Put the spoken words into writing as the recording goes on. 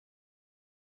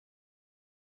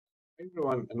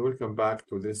Everyone, and welcome back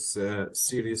to this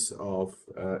series of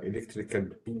electrical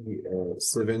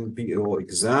P7 PEO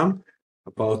exam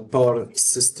about power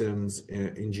systems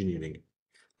engineering.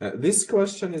 This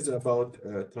question is about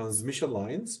transmission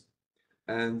lines,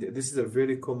 and this is a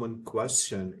very common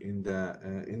question in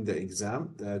the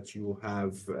exam that you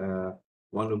have.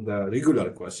 One of the regular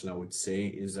question, I would say,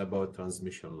 is about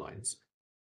transmission lines.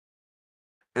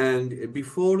 And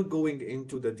before going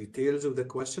into the details of the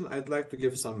question, I'd like to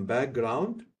give some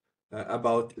background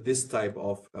about this type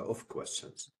of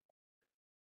questions.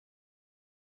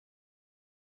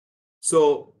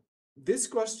 So this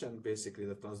question, basically,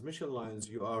 the transmission lines,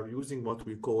 you are using what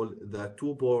we call the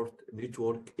two-port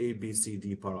network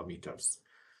ABCD parameters.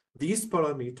 These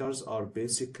parameters are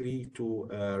basically to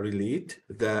relate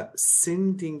the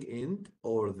sending end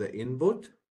or the input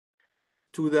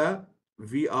to the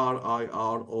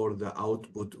VRIR or the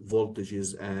output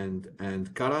voltages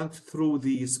and current through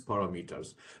these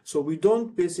parameters. So we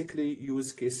don't basically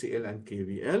use KCL and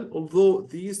KVL, although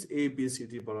these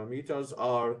ABCD parameters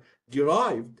are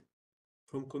derived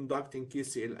from conducting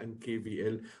KCL and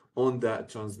KVL on the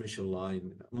transmission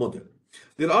line model.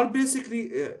 There are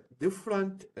basically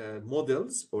different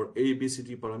models or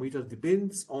ABCD parameter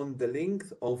depends on the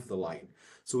length of the line.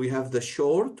 So we have the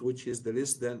short, which is the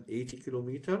less than 80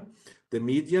 kilometer, the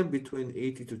medium between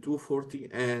 80 to 240,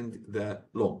 and the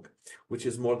long, which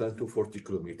is more than 240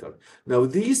 kilometer. Now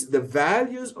the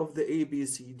values of the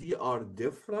ABCD are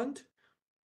different,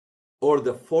 or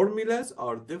the formulas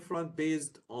are different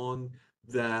based on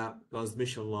the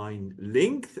transmission line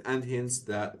length and hence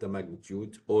the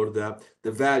magnitude or the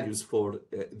values for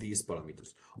these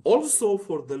parameters. Also,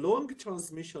 for the long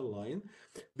transmission line,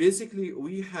 basically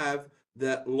we have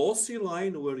the lossy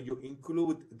line where you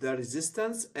include the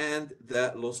resistance and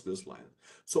the lossless line.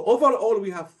 So overall,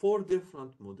 we have four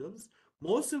different models.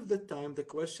 Most of the time, the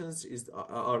questions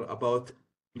are about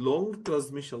long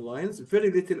transmission lines,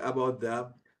 very little about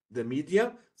the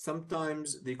media.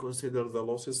 Sometimes they consider the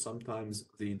losses, sometimes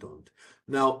they don't.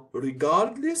 Now,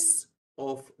 regardless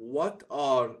of what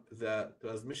are the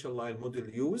transmission line model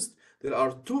used, there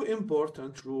are two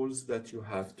important rules that you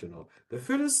have to know. The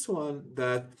first one,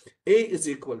 that A is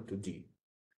equal to D.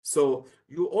 So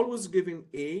you always giving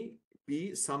A,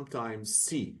 B, sometimes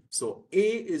C. So A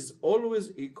is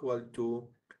always equal to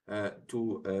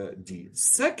D.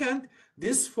 Second,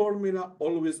 this formula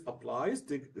always applies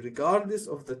regardless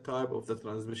of the type of the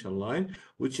transmission line,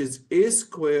 which is A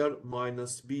squared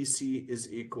minus BC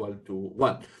is equal to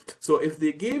 1. So if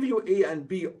they gave you A and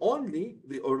B only,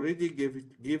 they already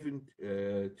given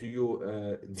to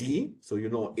you D, so you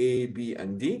know A, B,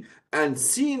 and D, and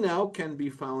C now can be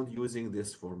found using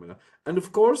this formula. And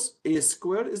of course, A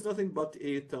squared is nothing but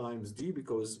A times D,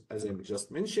 because as I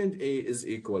just mentioned, A is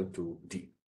equal to D.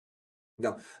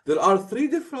 Now, there are three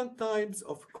different types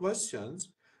of questions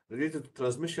related to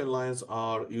transmission lines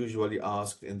are usually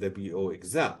asked in the PEO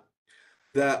exam.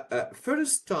 The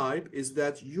first type is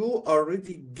that you are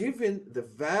already given the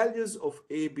values of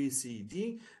A, B, C,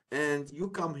 D, and you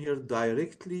come here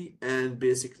directly and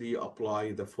basically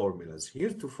apply the formulas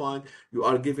here to find. You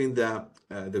are given the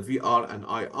VR and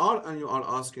IR, and you are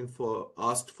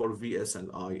asked for VS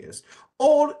and IS,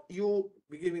 or you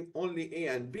be giving only A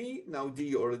and B. Now D,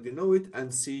 you already know it,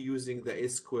 and C, using the A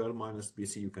squared minus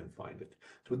BC, you can find it.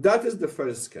 So that is the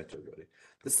first category.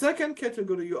 The second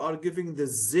category, you are giving the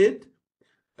Z,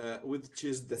 which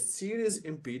is the series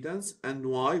impedance, and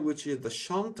Y, which is the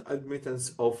shunt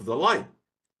admittance of the line.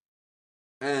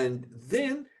 And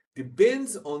then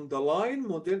depends on the line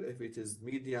model, if it is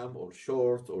medium or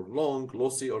short or long,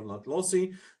 lossy or not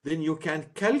lossy, then you can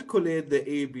calculate the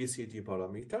ABCD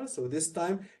parameter. So this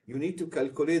time you need to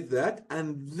calculate that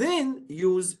and then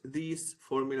use these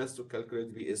formulas to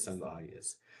calculate VS and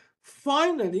IS.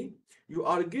 Finally, you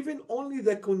are given only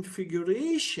the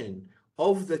configuration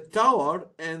of the tower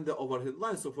and the overhead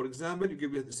line. So for example, you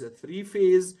give it a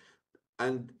 3-phase,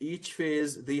 and each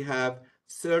phase they have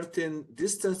certain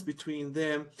distance between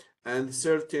them and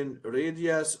certain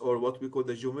radius, or what we call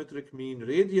the geometric mean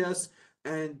radius,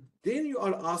 and then you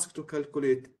are asked to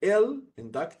calculate L,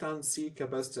 inductance, C,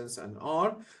 capacitance, and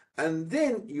R, and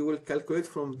then you will calculate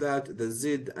from that the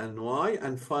Z and Y,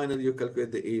 and finally you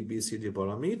calculate the ABCD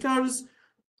parameters,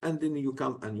 and then you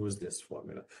come and use this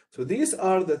formula. So these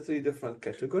are the three different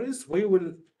categories. We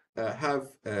will have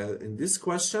in this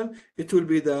question, it will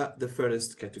be the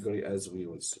first category, as we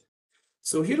will see.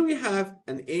 So here we have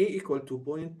an A equal to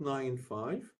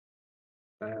 0.95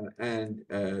 and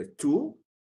 2.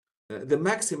 The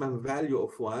maximum value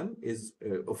of A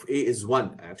is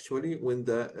 1 actually when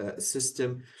the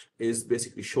system is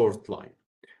basically short line.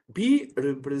 B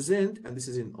represent, and this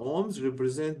is in ohms,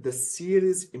 represent the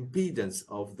series impedance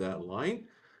of the line.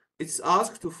 It's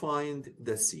asked to find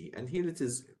the C, and here it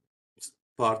is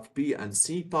part B and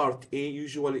C. Part A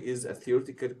usually is a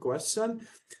theoretical question.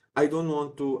 I don't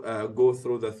want to go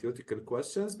through the theoretical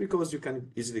questions because you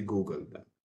can easily Google them.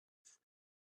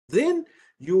 Then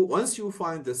once you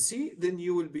find the C, then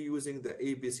you will be using the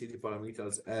ABCD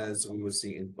parameters as we will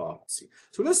see in part C.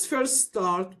 So let's first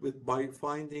start by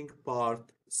finding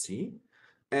part C.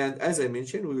 And as I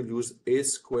mentioned, we will use A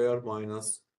squared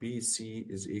minus BC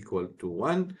is equal to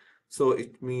 1. So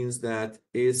it means that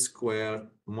A squared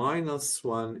minus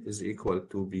 1 is equal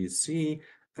to BC,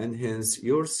 and hence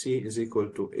your C is equal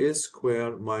to A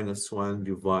squared minus 1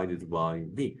 divided by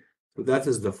B. So that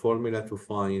is the formula to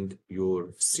find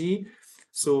your C.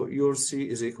 So your C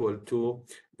is equal to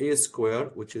A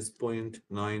squared, which is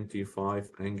 0.95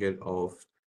 angle of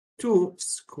 2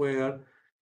 square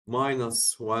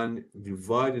minus 1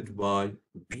 divided by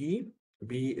B.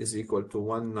 B is equal to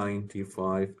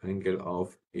 195 angle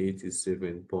of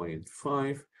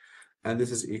 87.5, and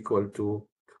this is equal to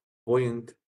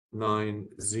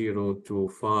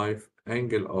 0.9025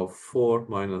 angle of 4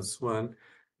 minus 1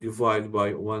 divided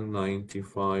by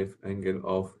 195 angle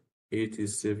of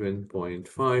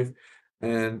 87.5,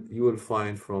 and you will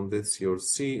find from this your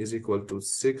C is equal to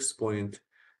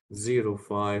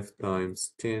 6.05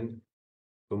 times 10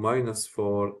 to minus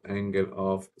 4 angle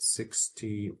of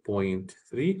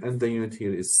 60.3, and the unit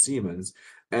here is Siemens,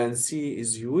 and C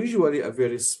is usually a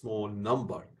very small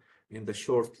number. In the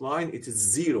short line, it is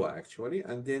 0 actually,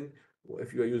 and then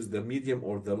if you use the medium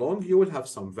or the long, you will have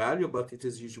some value, but it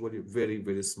is usually very,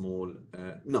 very small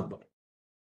number.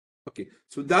 Okay,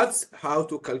 so that's how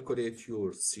to calculate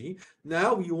your C.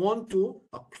 Now you want to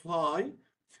apply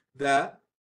the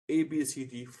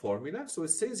ABCD formula. So it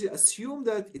says you assume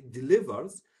that it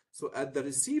delivers. So at the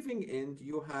receiving end,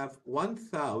 you have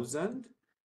 1000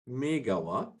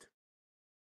 megawatt.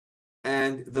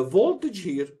 And the voltage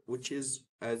here, which is,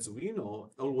 as we know,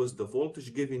 always the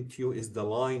voltage given to you is the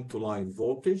line-to-line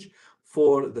voltage.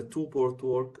 For the two-port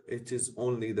work, it is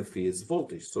only the phase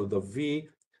voltage. So the V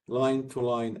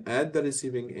line-to-line at the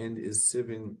receiving end is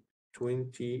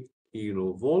 720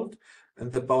 kilovolt,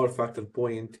 and the power factor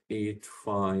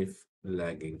 0.85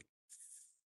 lagging.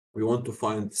 We want to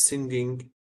find sending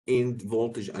end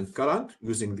voltage and current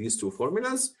using these two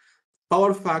formulas,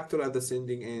 power factor at the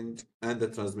sending end, and the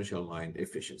transmission line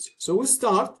efficiency. So we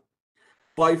start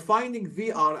by finding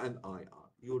VR and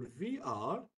IR. Your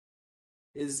VR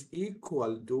is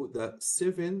equal to the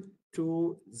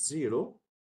 720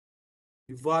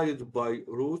 divided by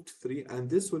 √3, and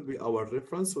this will be our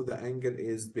reference. So the angle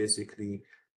is basically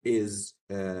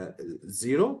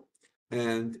 0,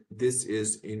 and this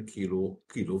is in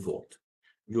kilovolt.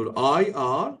 Your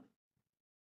IR,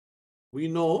 we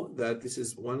know that this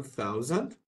is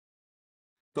 1000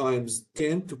 times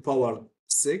 10 to power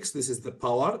 6. This is the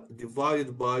power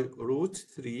divided by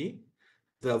 √3.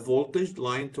 The voltage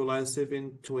line to line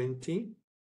 720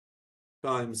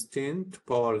 times 10 to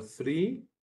power 3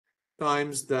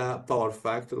 times the power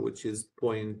factor, which is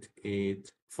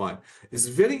 0.85. It's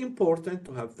very important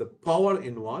to have the power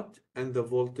in watt and the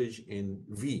voltage in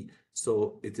V.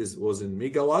 So it was in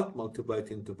megawatt multiplied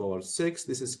 10 to power 6.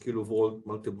 This is kilovolt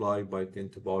multiplied by 10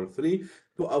 to power 3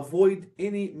 to avoid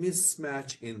any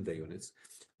mismatch in the units.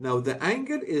 Now the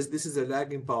angle is, this is a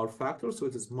lagging power factor, so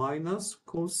it is minus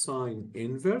cosine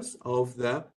inverse of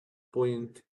the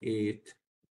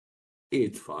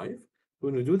 0.885.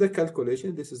 When we do the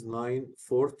calculation, this is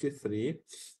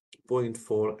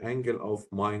 943.4 angle of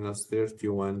minus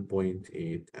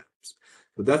 31.8 amps.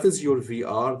 So that is your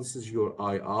VR, this is your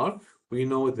IR. We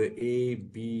know the A,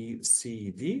 B,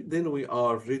 C, D. Then we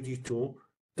are ready to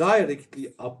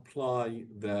directly apply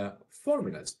the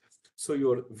formulas. So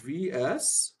your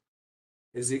VS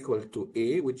is equal to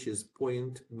A, which is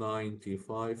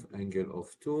 0.95 angle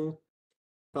of 2,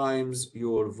 times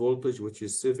your voltage, which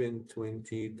is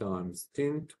 720 times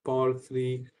 10 to power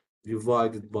 3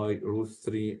 divided by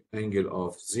 √3 angle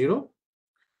of 0,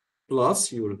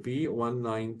 plus your B,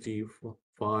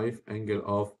 195 angle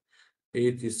of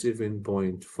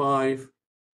 87.5,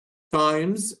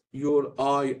 times your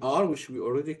IR, which we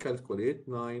already calculate,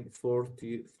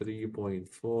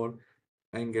 943.4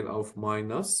 angle of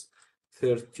minus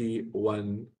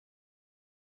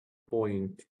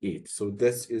 31.8. So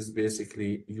this is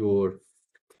basically your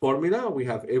formula. We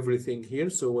have everything here.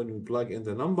 So when we plug in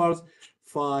the numbers,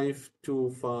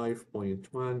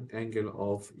 525.1 angle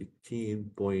of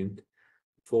 18.4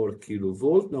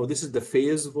 kilovolt. Now this is the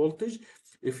phase voltage.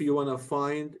 If you want to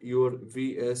find your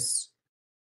VS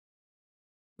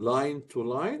line to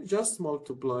line, just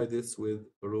multiply this with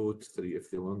 √3 if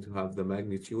they want to have the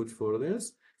magnitude for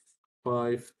this.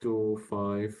 5 to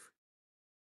 5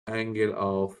 angle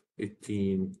of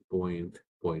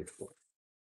 18.4.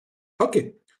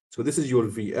 Okay, so this is your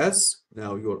VS.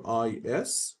 Now your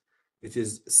IS, it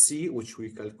is C, which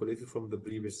we calculated from the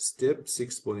previous step,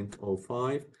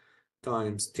 6.05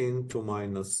 times 10 to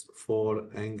minus 4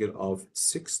 angle of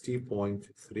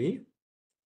 60.3.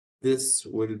 This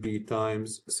will be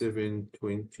times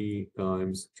 720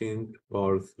 times 10 to the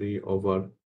power 3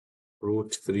 over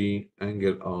 √3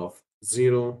 angle of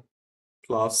 0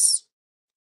 plus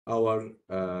our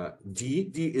D.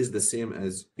 D is the same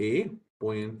as A,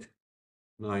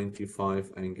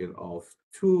 0.95 angle of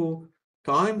 2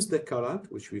 times the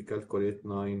current, which we calculate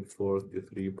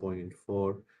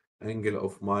 943.4 angle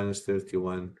of minus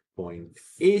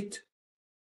 31.8.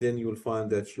 Then you'll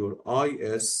find that your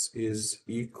IS is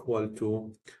equal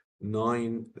to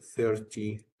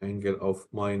 930 angle of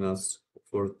minus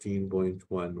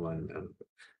 14.11.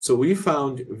 So we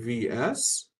found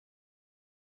VS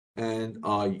and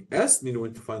IS. Then we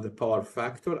want to find the power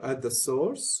factor at the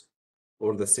source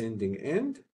or the sending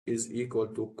end is equal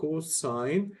to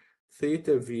cosine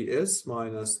theta VS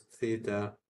minus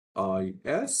theta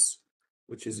IS,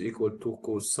 which is equal to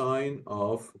cosine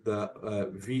of the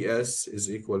VS is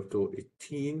equal to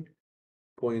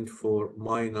 18.4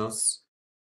 minus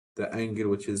the angle,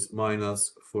 which is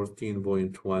minus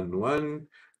 14.11,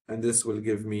 and this will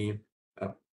give me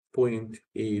a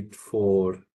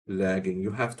 0.84 lagging.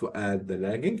 You have to add the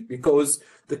lagging because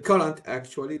the current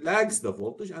actually lags the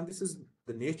voltage, and this is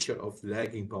the nature of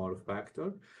lagging power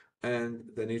factor and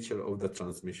the nature of the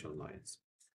transmission lines.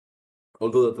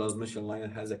 Although the transmission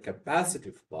line has a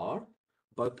capacitive bar,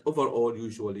 but overall,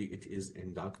 usually it is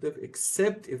inductive,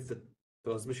 except if the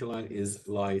transmission line is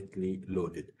lightly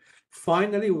loaded.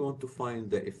 Finally, we want to find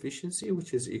the efficiency,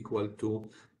 which is equal to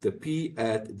the P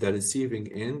at the receiving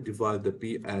end divided the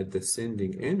P at the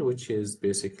sending end, which is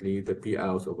basically the P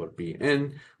out over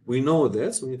Pn. We know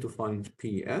this, we need to find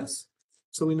PS.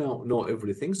 So we now know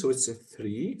everything. So it's a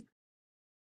 3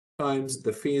 times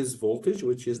the phase voltage,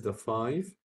 which is the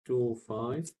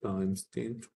 525 times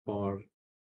 10 to the power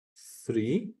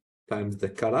 3 times the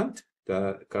current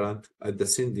at the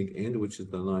sending end, which is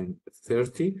the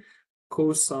 930,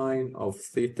 cosine of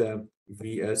theta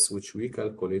VS, which we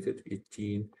calculated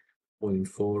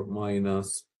 18.4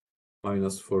 minus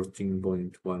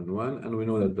 14.11, and we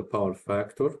know that the power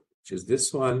factor, which is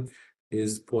this one,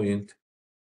 is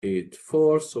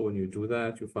 0.84. So when you do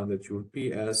that, you find that your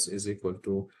PS is equal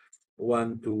to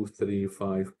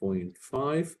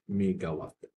 1235.5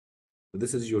 megawatt. So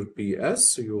this is your PS.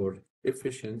 So your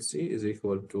efficiency is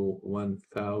equal to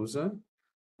 1000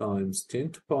 times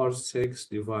 10 to the power 6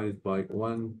 divided by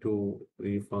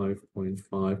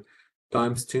 1235.5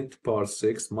 times 10 to the power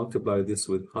 6. Multiply this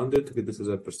with 100 to get this as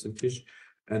a percentage,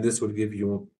 and this will give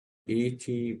you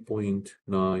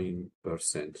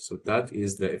 80.9%. So that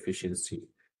is the efficiency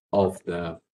of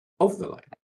the line.